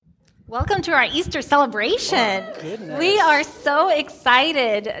Welcome to our Easter celebration. Goodness. We are so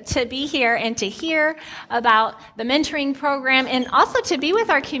excited to be here and to hear about the mentoring program and also to be with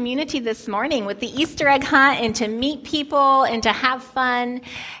our community this morning with the Easter egg hunt and to meet people and to have fun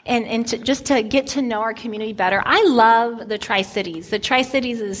and to just to get to know our community better. I love the Tri-Cities. The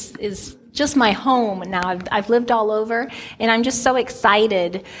Tri-Cities is just my home now. I've lived all over, and I'm just so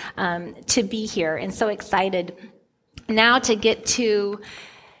excited to be here and so excited now to get to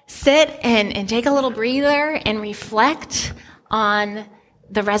sit and take a little breather and reflect on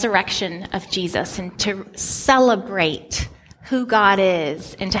the resurrection of Jesus and to celebrate who God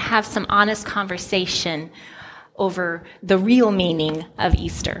is and to have some honest conversation over the real meaning of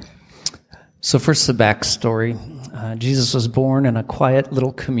Easter. So first, the backstory. Jesus was born in a quiet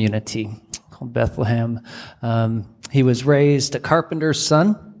little community called Bethlehem. He was raised a carpenter's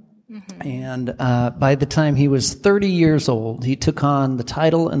son. And by the time he was 30 years old, he took on the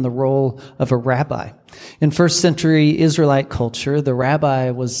title and the role of a rabbi. In first century Israelite culture, the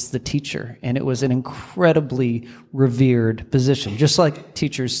rabbi was the teacher, and it was an incredibly revered position, just like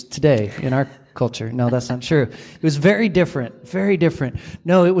teachers today in our culture. No, that's not true. It was very different, very different.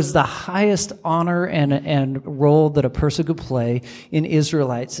 No, it was the highest honor and role that a person could play in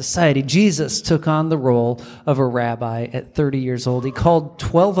Israelite society. Jesus took on the role of a rabbi at 30 years old. He called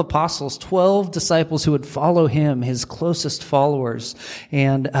 12 apostles, 12 disciples who would follow him, his closest followers.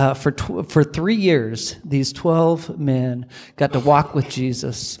 And for 3 years, these 12 men got to walk with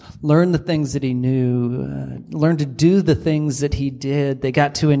Jesus, learn the things that he knew, learn to do the things that he did. They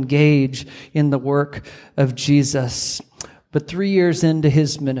got to engage in the work of Jesus. But 3 years into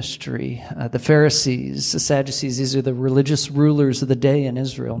his ministry, the Pharisees, the Sadducees, these are the religious rulers of the day in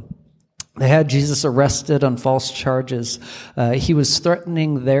Israel, they had Jesus arrested on false charges. He was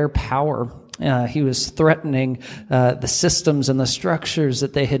threatening their power. He was threatening the systems and the structures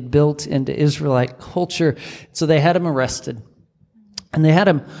that they had built into Israelite culture. So they had him arrested. And they had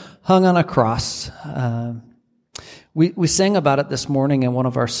him hung on a cross. We sang about it this morning in one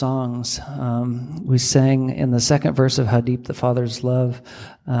of our songs. We sang in the second verse of How Deep the Father's Love.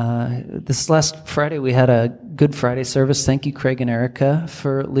 This last Friday, we had a Good Friday service. Thank you, Craig and Erica,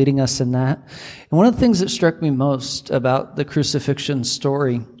 for leading us in that. And one of the things that struck me most about the crucifixion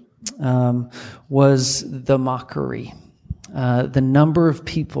story was the mockery. The number of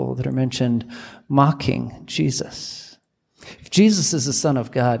people that are mentioned mocking Jesus. If Jesus is the Son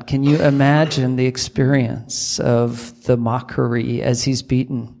of God, can you imagine the experience of the mockery as he's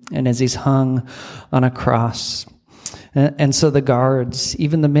beaten and as he's hung on a cross? And so the guards,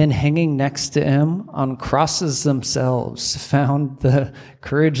 even the men hanging next to him on crosses themselves, found the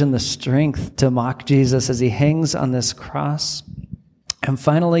courage and the strength to mock Jesus as he hangs on this cross. And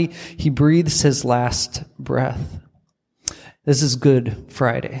finally, he breathes his last breath. This is Good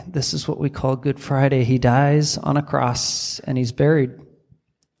Friday. This is what we call Good Friday. He dies on a cross and he's buried.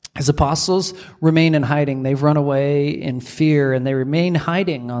 His apostles remain in hiding. They've run away in fear and they remain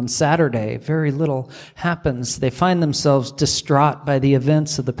hiding on Saturday. Very little happens. They find themselves distraught by the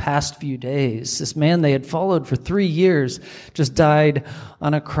events of the past few days. This man they had followed for 3 years just died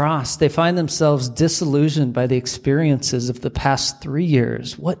on a cross. They find themselves disillusioned by the experiences of the past 3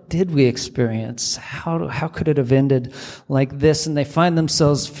 years. What did we experience? How could it have ended like this? And they find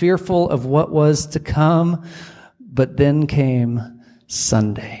themselves fearful of what was to come. But then came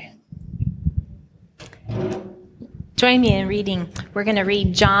Sunday. Join me in reading. We're going to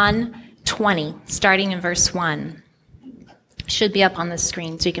read John 20, starting in verse 1. Should be up on the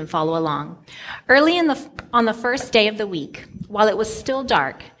screen so you can follow along. Early on the first day of the week, while it was still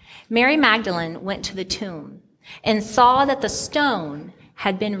dark, Mary Magdalene went to the tomb and saw that the stone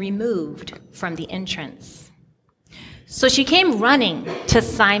had been removed from the entrance. So she came running to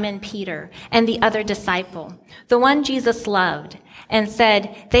Simon Peter and the other disciple, the one Jesus loved, and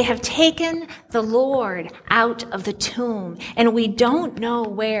said, "They have taken the Lord out of the tomb, and we don't know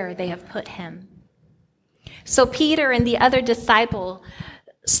where they have put him." So Peter and the other disciple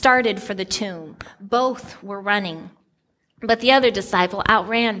started for the tomb. Both were running, but the other disciple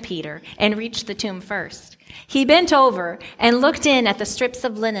outran Peter and reached the tomb first. He bent over and looked in at the strips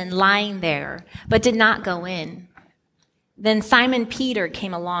of linen lying there, but did not go in. Then Simon Peter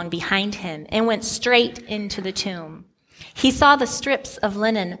came along behind him and went straight into the tomb. He saw the strips of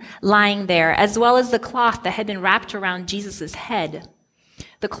linen lying there, as well as the cloth that had been wrapped around Jesus' head.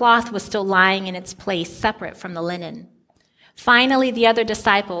 The cloth was still lying in its place, separate from the linen. Finally, the other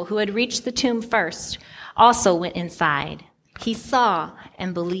disciple, who had reached the tomb first, also went inside. He saw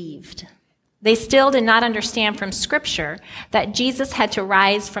and believed. They still did not understand from Scripture that Jesus had to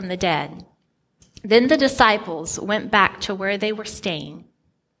rise from the dead. Then the disciples went back to where they were staying.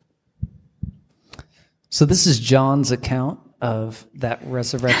 So this is John's account of that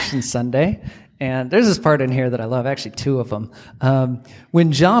Resurrection Sunday. And there's this part in here that I love, actually two of them.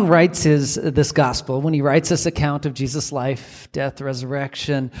 When John writes this gospel, when he writes this account of Jesus' life, death,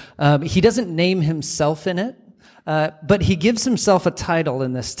 resurrection, he doesn't name himself in it, but he gives himself a title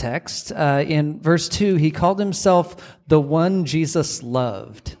in this text. In verse 2, he called himself the one Jesus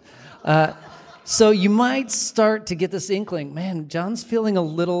loved. So you might start to get this inkling, man, John's feeling a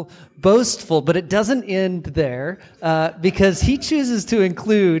little boastful, but it doesn't end there because he chooses to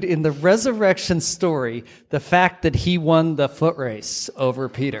include in the resurrection story the fact that he won the foot race over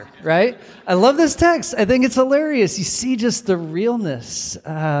Peter, right? I love this text. I think it's hilarious. You see just the realness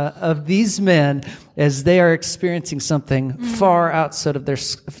of these men as they are experiencing something far outside of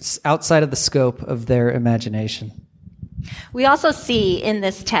the scope of their imagination. We also see in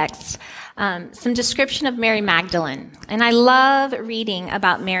this text some description of Mary Magdalene. And I love reading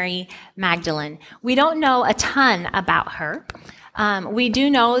about Mary Magdalene. We don't know a ton about her. We do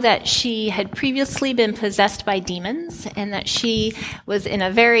know that she had previously been possessed by demons and that she was in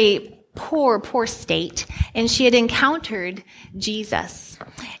a very poor state, and she had encountered Jesus.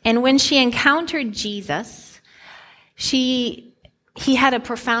 And when she encountered Jesus, he had a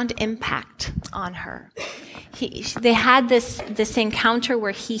profound impact on her. They had this encounter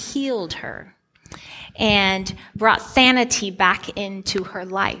where he healed her and brought sanity back into her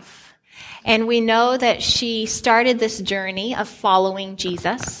life. And we know that she started this journey of following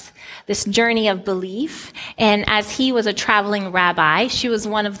Jesus, this journey of belief. And as he was a traveling rabbi, she was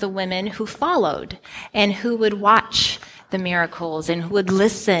one of the women who followed and who would watch the miracles and who would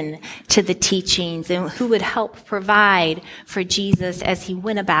listen to the teachings and who would help provide for Jesus as he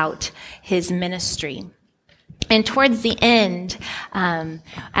went about his ministry. And towards the end,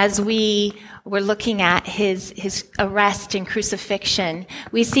 as we were looking at his arrest and crucifixion,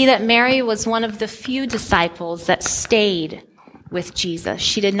 we see that Mary was one of the few disciples that stayed with Jesus.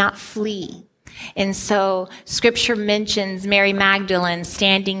 She did not flee. And so Scripture mentions Mary Magdalene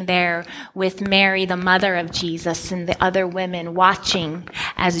standing there with Mary, the mother of Jesus, and the other women watching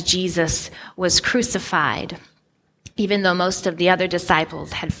as Jesus was crucified, even though most of the other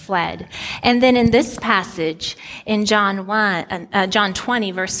disciples had fled. And then in this passage, in John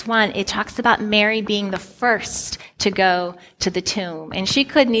 20, verse 1, it talks about Mary being the first to go to the tomb. And she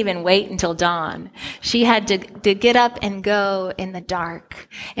couldn't even wait until dawn. She had to get up and go in the dark.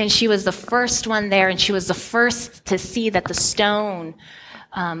 And she was the first one there, and she was the first to see that the stone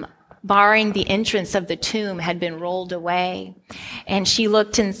barring the entrance of the tomb had been rolled away. And she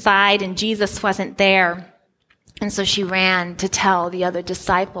looked inside, and Jesus wasn't there. And so she ran to tell the other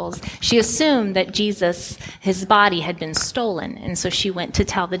disciples. She assumed that Jesus, his body had been stolen. And so she went to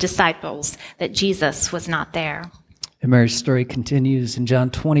tell the disciples that Jesus was not there. And Mary's story continues in John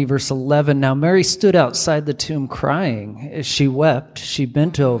 20, verse 11. Now Mary stood outside the tomb crying. As she wept, she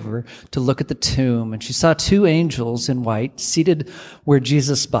bent over to look at the tomb, and she saw two angels in white seated where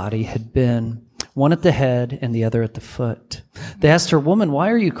Jesus' body had been, one at the head and the other at the foot. They asked her, "Woman,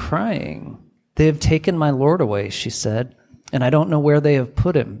 why are you crying?" "They have taken my Lord away," she said, "and I don't know where they have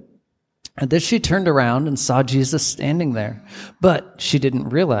put him." And then she turned around and saw Jesus standing there, but she didn't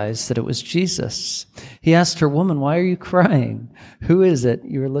realize that it was Jesus. He asked her, "Woman, why are you crying? Who is it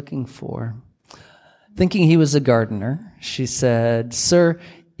you are looking for?" Thinking he was a gardener, she said, "Sir,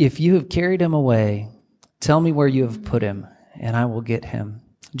 if you have carried him away, tell me where you have put him, and I will get him."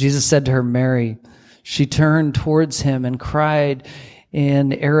 Jesus said to her, "Mary." She turned towards him and cried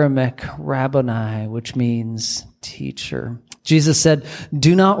in Aramaic, "Rabboni," which means teacher. Jesus said,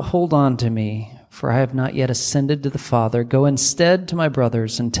 "Do not hold on to me, for I have not yet ascended to the Father. Go instead to my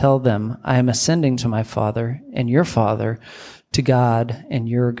brothers and tell them, I am ascending to my Father and your Father, to God and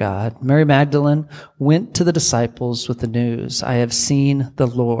your God." Mary Magdalene went to the disciples with the news, "I have seen the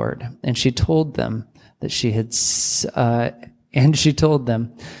Lord." And she told them that he had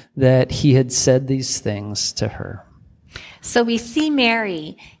said these things to her. So we see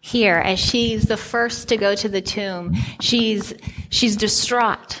Mary here as she's the first to go to the tomb. She's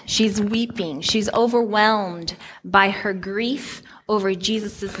distraught. She's weeping. She's overwhelmed by her grief over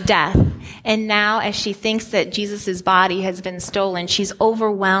Jesus' death. And now as she thinks that Jesus' body has been stolen, she's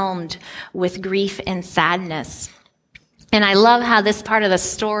overwhelmed with grief and sadness. And I love how this part of the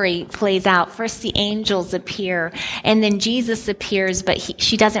story plays out. First, the angels appear, and then Jesus appears, but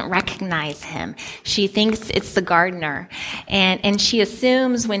she doesn't recognize him. She thinks it's the gardener. And she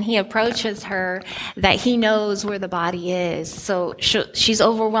assumes when he approaches her that he knows where the body is. So she's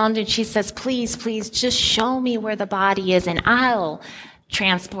overwhelmed, and she says, please, just show me where the body is, and I'll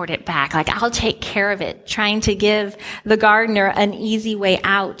transport it back. I'll take care of it, trying to give the gardener an easy way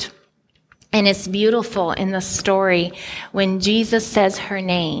out. And it's beautiful in the story when Jesus says her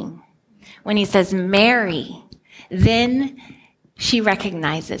name. When he says Mary, then she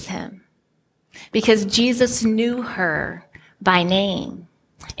recognizes him. Because Jesus knew her by name.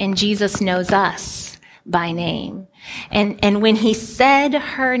 And Jesus knows us by name. And when he said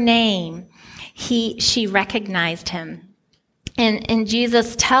her name, she recognized him. And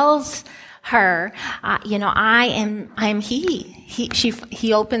Jesus tells her, I am he.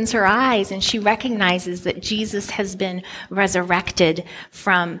 He opens her eyes and she recognizes that Jesus has been resurrected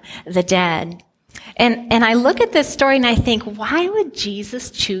from the dead. And I look at this story and I think, why would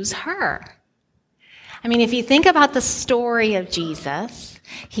Jesus choose her? I mean, if you think about the story of Jesus,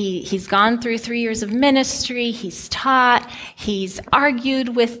 he's gone through 3 years of ministry, he's taught, he's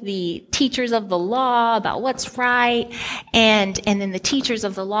argued with the teachers of the law about what's right, and then the teachers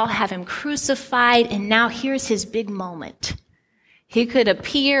of the law have him crucified, and now here's his big moment. He could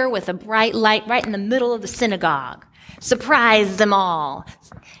appear with a bright light right in the middle of the synagogue, surprise them all.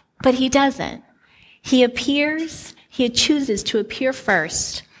 But he doesn't. He chooses to appear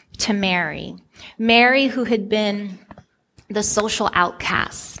first to Mary. Mary, who had been the social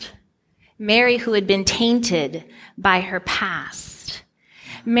outcast. Mary, who had been tainted by her past.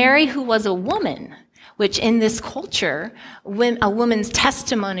 Mary, who was a woman, which in this culture, a woman's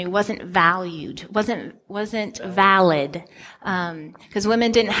testimony wasn't valued, wasn't valid, because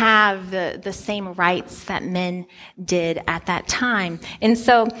women didn't have the same rights that men did at that time. And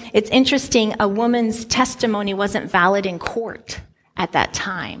so it's interesting, a woman's testimony wasn't valid in court at that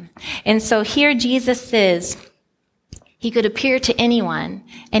time. And so here Jesus is, he could appear to anyone,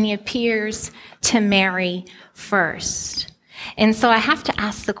 and he appears to Mary first. And so I have to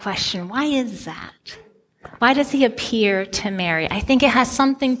ask the question, why is that? Why does he appear to Mary? I think it has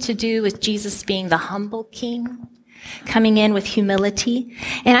something to do with Jesus being the humble king, coming in with humility.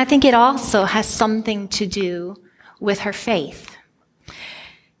 And I think it also has something to do with her faith.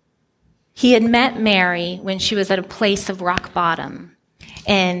 He had met Mary when she was at a place of rock bottom,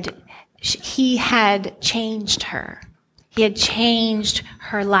 and he had changed her. He had changed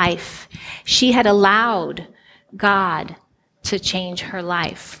her life. She had allowed God to change her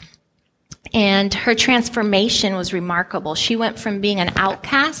life. And her transformation was remarkable. She went from being an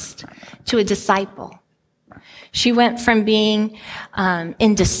outcast to a disciple. She went from being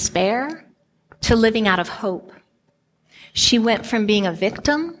in despair to living out of hope. She went from being a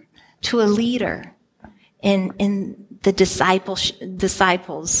victim to a leader in the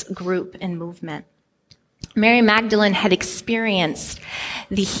disciples group and movement. Mary Magdalene had experienced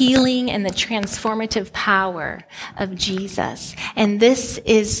the healing and the transformative power of Jesus. And this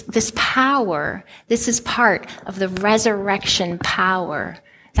is part of the resurrection power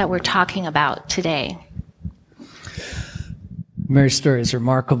that we're talking about today. Mary's story is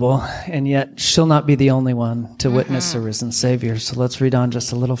remarkable, and yet she'll not be the only one to witness a risen Savior. So let's read on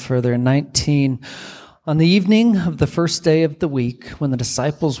just a little further. In 19, on the evening of the first day of the week, when the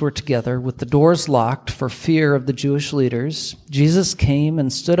disciples were together with the doors locked for fear of the Jewish leaders, Jesus came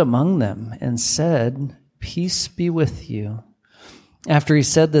and stood among them and said, "Peace be with you." After he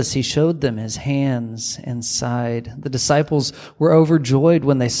said this, he showed them his hands and side. The disciples were overjoyed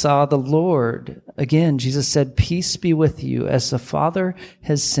when they saw the Lord. Again, Jesus said, "Peace be with you. As the Father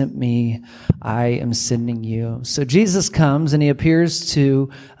has sent me, I am sending you." So Jesus comes and he appears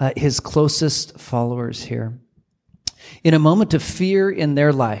to his closest followers here. In a moment of fear in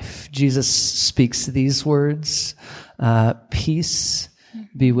their life, Jesus speaks these words, "Peace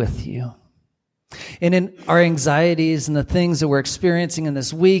be with you." And in our anxieties and the things that we're experiencing in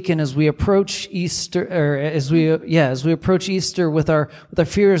this week, and as we approach Easter, as we approach Easter with our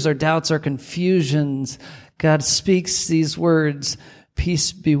fears, our doubts, our confusions, God speaks these words,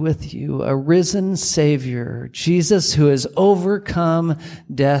 "Peace be with you." A risen Savior, Jesus, who has overcome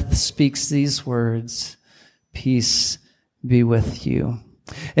death, speaks these words, "Peace be with you."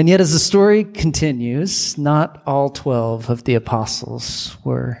 And yet, as the story continues, not all 12 of the apostles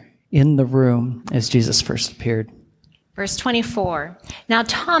were in the room as Jesus first appeared. Verse 24, "Now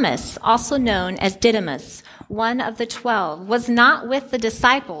Thomas, also known as Didymus, one of the 12, was not with the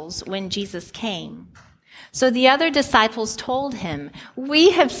disciples when Jesus came. So the other disciples told him, 'We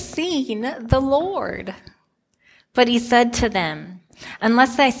have seen the Lord.' But he said to them,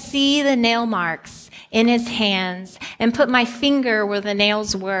 'Unless I see the nail marks in his hands, and put my finger where the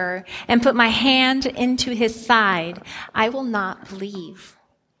nails were, and put my hand into his side, I will not believe.'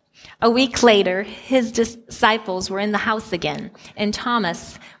 A week later, his disciples were in the house again, and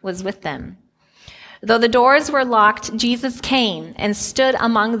Thomas was with them. Though the doors were locked, Jesus came and stood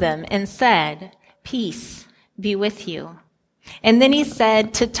among them and said, 'Peace be with you.' And then he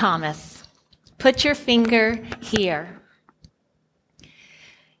said to Thomas, Put your finger here.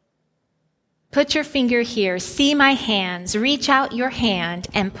 Put your finger here. See my hands. Reach out your hand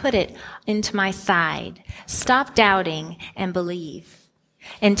and put it into my side. Stop doubting and believe."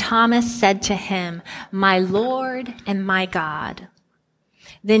 And Thomas said to him, "My Lord and my God."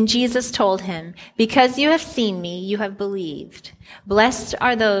 Then Jesus told him, "Because you have seen me, you have believed. Blessed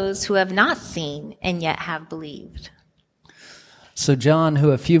are those who have not seen and yet have believed." So John,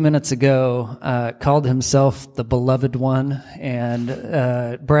 who a few minutes ago called himself the beloved one and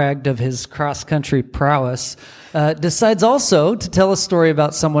bragged of his cross-country prowess, decides also to tell a story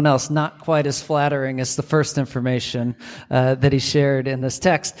about someone else, not quite as flattering as the first information that he shared in this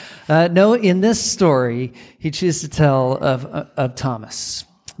text. No, in this story, he chooses to tell of Thomas,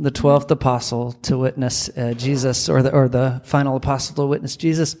 the 12th apostle to witness Jesus, or the final apostle to witness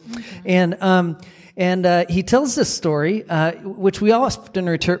Jesus. Mm-hmm. And he tells this story, which we often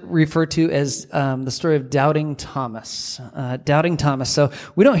refer to as the story of Doubting Thomas. Doubting Thomas. So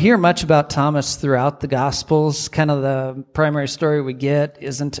we don't hear much about Thomas throughout the Gospels. Kind of the primary story we get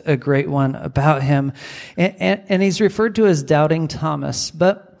isn't a great one about him. And he's referred to as Doubting Thomas.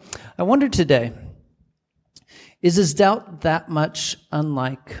 But I wonder today, is his doubt that much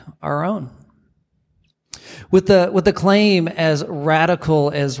unlike our own? With the claim as radical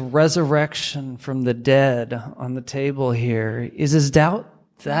as resurrection from the dead on the table here, is his doubt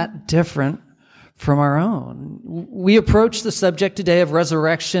that different from our own? We approach the subject today of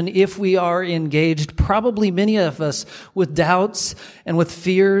resurrection, if we are engaged, probably many of us, with doubts and with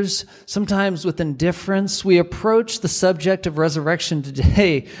fears, sometimes with indifference. We approach the subject of resurrection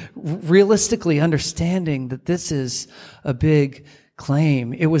today realistically understanding that this is a big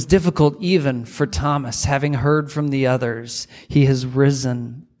claim. It was difficult even for Thomas, having heard from the others, he has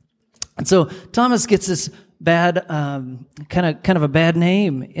risen. And so Thomas gets this bad, kind of a bad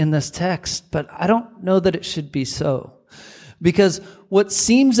name in this text, but I don't know that it should be so. Because what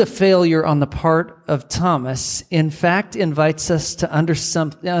seems a failure on the part of Thomas, in fact, invites us to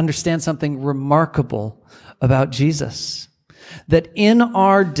understand something remarkable about Jesus. That in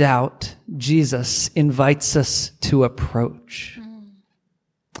our doubt, Jesus invites us to approach.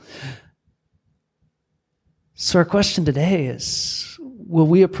 So our question today is, will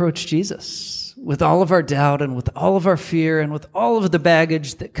we approach Jesus with all of our doubt and with all of our fear and with all of the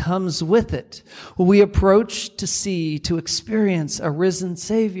baggage that comes with it? Will we approach to see, to experience a risen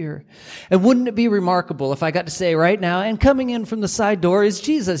Savior? And wouldn't it be remarkable if I got to say right now, and coming in from the side door is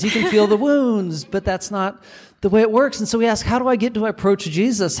Jesus. He can feel the wounds, but that's not the way it works. And so we ask, how do I get to approach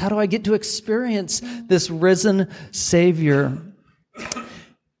Jesus? How do I get to experience this risen Savior?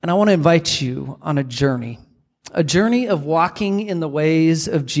 And I want to invite you on a journey of walking in the ways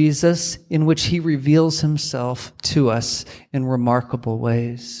of Jesus in which he reveals himself to us in remarkable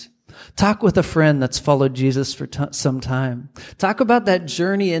ways. Talk with a friend that's followed Jesus for some time. Talk about that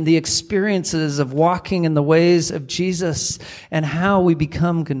journey and the experiences of walking in the ways of Jesus and how we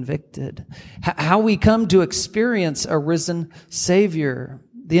become convicted, how we come to experience a risen Savior.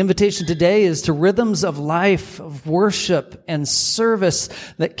 The invitation today is to rhythms of life, of worship and service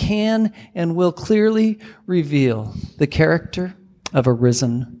that can and will clearly reveal the character of a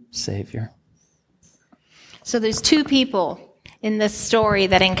risen Savior. So there's two people in this story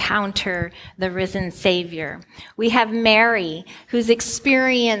that encounter the risen Savior. We have Mary, who's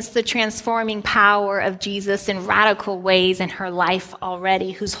experienced the transforming power of Jesus in radical ways in her life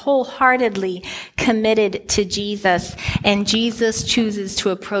already, who's wholeheartedly committed to Jesus, and Jesus chooses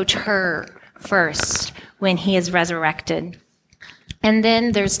to approach her first when he is resurrected. And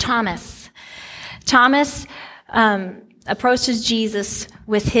then there's Thomas. Thomas approaches Jesus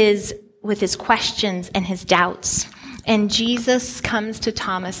with his questions and his doubts. And Jesus comes to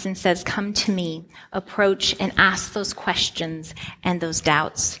Thomas and says, "Come to me, approach and ask those questions and those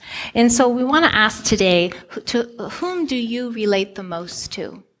doubts." And so we want to ask today, to whom do you relate the most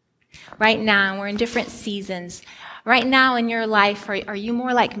to? Right now, we're in different seasons. Right now in your life, are you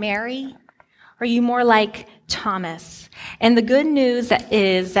more like Mary? Are you more like Thomas? And the good news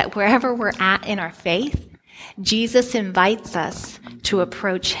is that wherever we're at in our faith, Jesus invites us to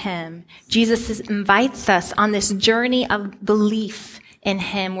approach him. Jesus invites us on this journey of belief in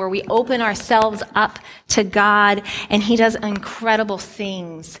him, where we open ourselves up to God, and he does incredible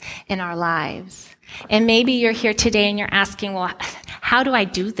things in our lives. And maybe you're here today and you're asking, well, how do I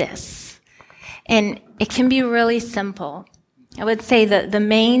do this? And it can be really simple. I would say that the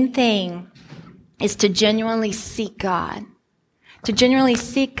main thing is to genuinely seek God. To genuinely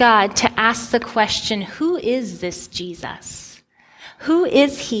seek God, to ask the question, who is this Jesus? Who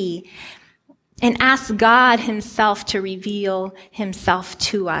is he? and ask God himself to reveal himself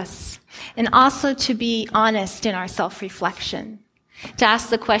to us, and also to be honest in our self-reflection, to ask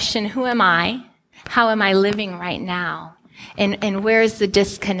the question, who am I? How am I living right now? And where is the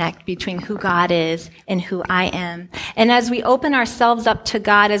disconnect between who God is and who I am? And as we open ourselves up to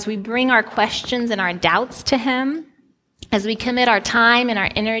God, as we bring our questions and our doubts to him, as we commit our time and our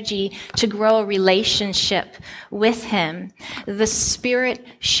energy to grow a relationship with him, the Spirit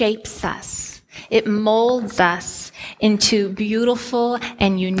shapes us. It molds us into beautiful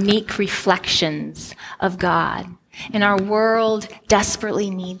and unique reflections of God. And our world desperately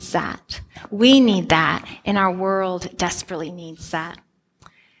needs that. We need that, and our world desperately needs that.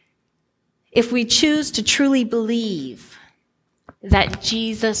 If we choose to truly believe that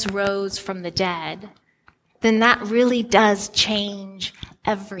Jesus rose from the dead, then that really does change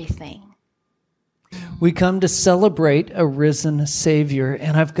everything. We come to celebrate a risen Savior,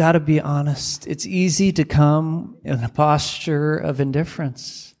 and I've got to be honest, it's easy to come in a posture of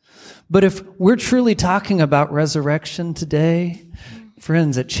indifference. But if we're truly talking about resurrection today,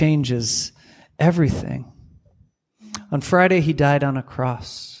 friends, it changes everything. On Friday, he died on a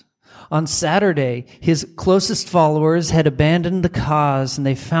cross. On Saturday, his closest followers had abandoned the cause, and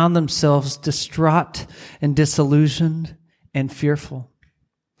they found themselves distraught and disillusioned and fearful.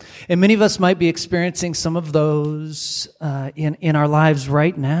 And many of us might be experiencing some of those in our lives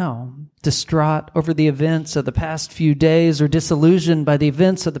right now, distraught over the events of the past few days, or disillusioned by the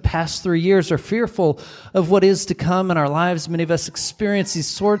events of the past 3 years, or fearful of what is to come in our lives. Many of us experience these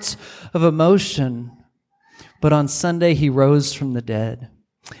sorts of emotion. But on Sunday, he rose from the dead,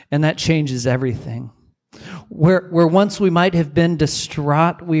 and that changes everything. Where once we might have been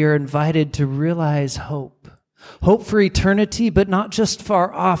distraught, we are invited to realize hope. Hope for eternity, but not just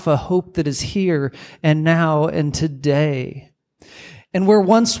far off, a hope that is here and now and today. And where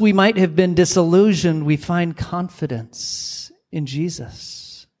once we might have been disillusioned, we find confidence in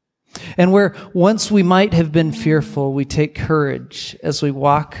Jesus. And where once we might have been fearful, we take courage as we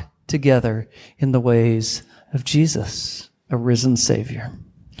walk together in the ways of Jesus, a risen Savior.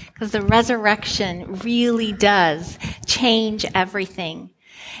 Because the resurrection really does change everything.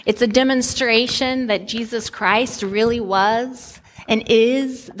 It's a demonstration that Jesus Christ really was and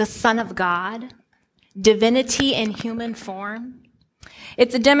is the Son of God, divinity in human form.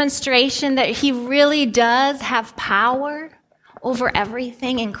 It's a demonstration that he really does have power over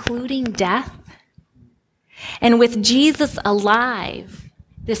everything, including death. And with Jesus alive,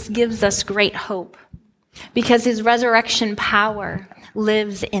 this gives us great hope because his resurrection power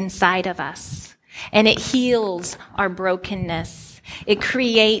lives inside of us, and it heals our brokenness. It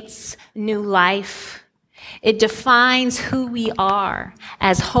creates new life. It defines who we are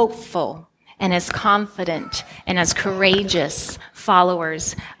as hopeful and as confident and as courageous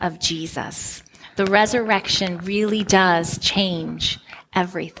followers of Jesus. The resurrection really does change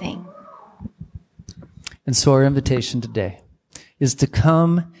everything. And so our invitation today is to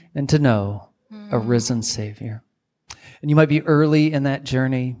come and to know a risen Savior. And you might be early in that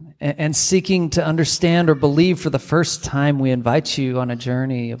journey and seeking to understand or believe for the first time. We invite you on a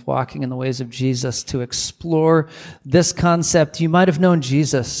journey of walking in the ways of Jesus to explore this concept. You might have known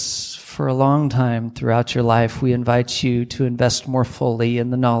Jesus for a long time throughout your life. We invite you to invest more fully in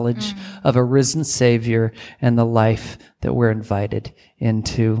the knowledge of a risen Savior and the life that we're invited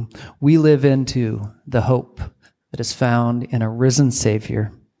into. We live into the hope that is found in a risen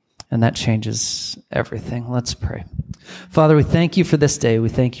Savior, and that changes everything. Let's pray. Father, we thank you for this day. We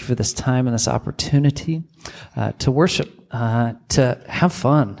thank you for this time and this opportunity to worship, to have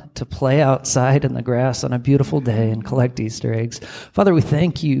fun, to play outside in the grass on a beautiful day and collect Easter eggs. Father, we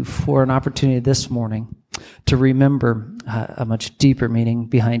thank you for an opportunity this morning to remember a much deeper meaning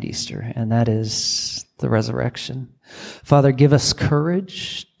behind Easter, and that is the resurrection. Father, give us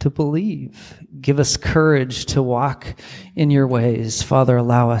courage to believe. Give us courage to walk in your ways. Father,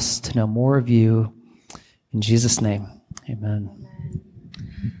 allow us to know more of you. In Jesus' name, amen.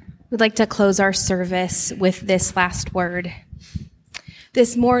 We'd like to close our service with this last word.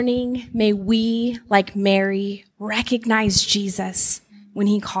 This morning, may we, like Mary, recognize Jesus when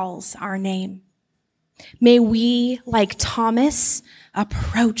he calls our name. May we, like Thomas,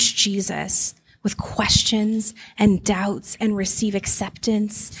 approach Jesus with questions and doubts and receive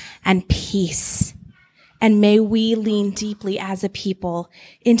acceptance and peace. And may we lean deeply as a people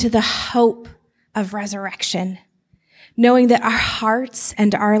into the hope of resurrection, knowing that our hearts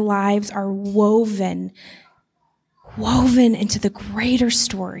and our lives are woven into the greater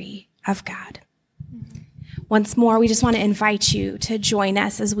story of God. Once more, we just want to invite you to join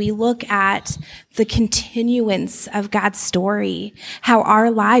us as we look at the continuance of God's story, how our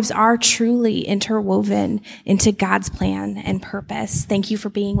lives are truly interwoven into God's plan and purpose. Thank you for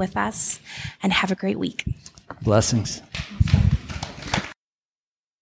being with us, and have a great week. Blessings.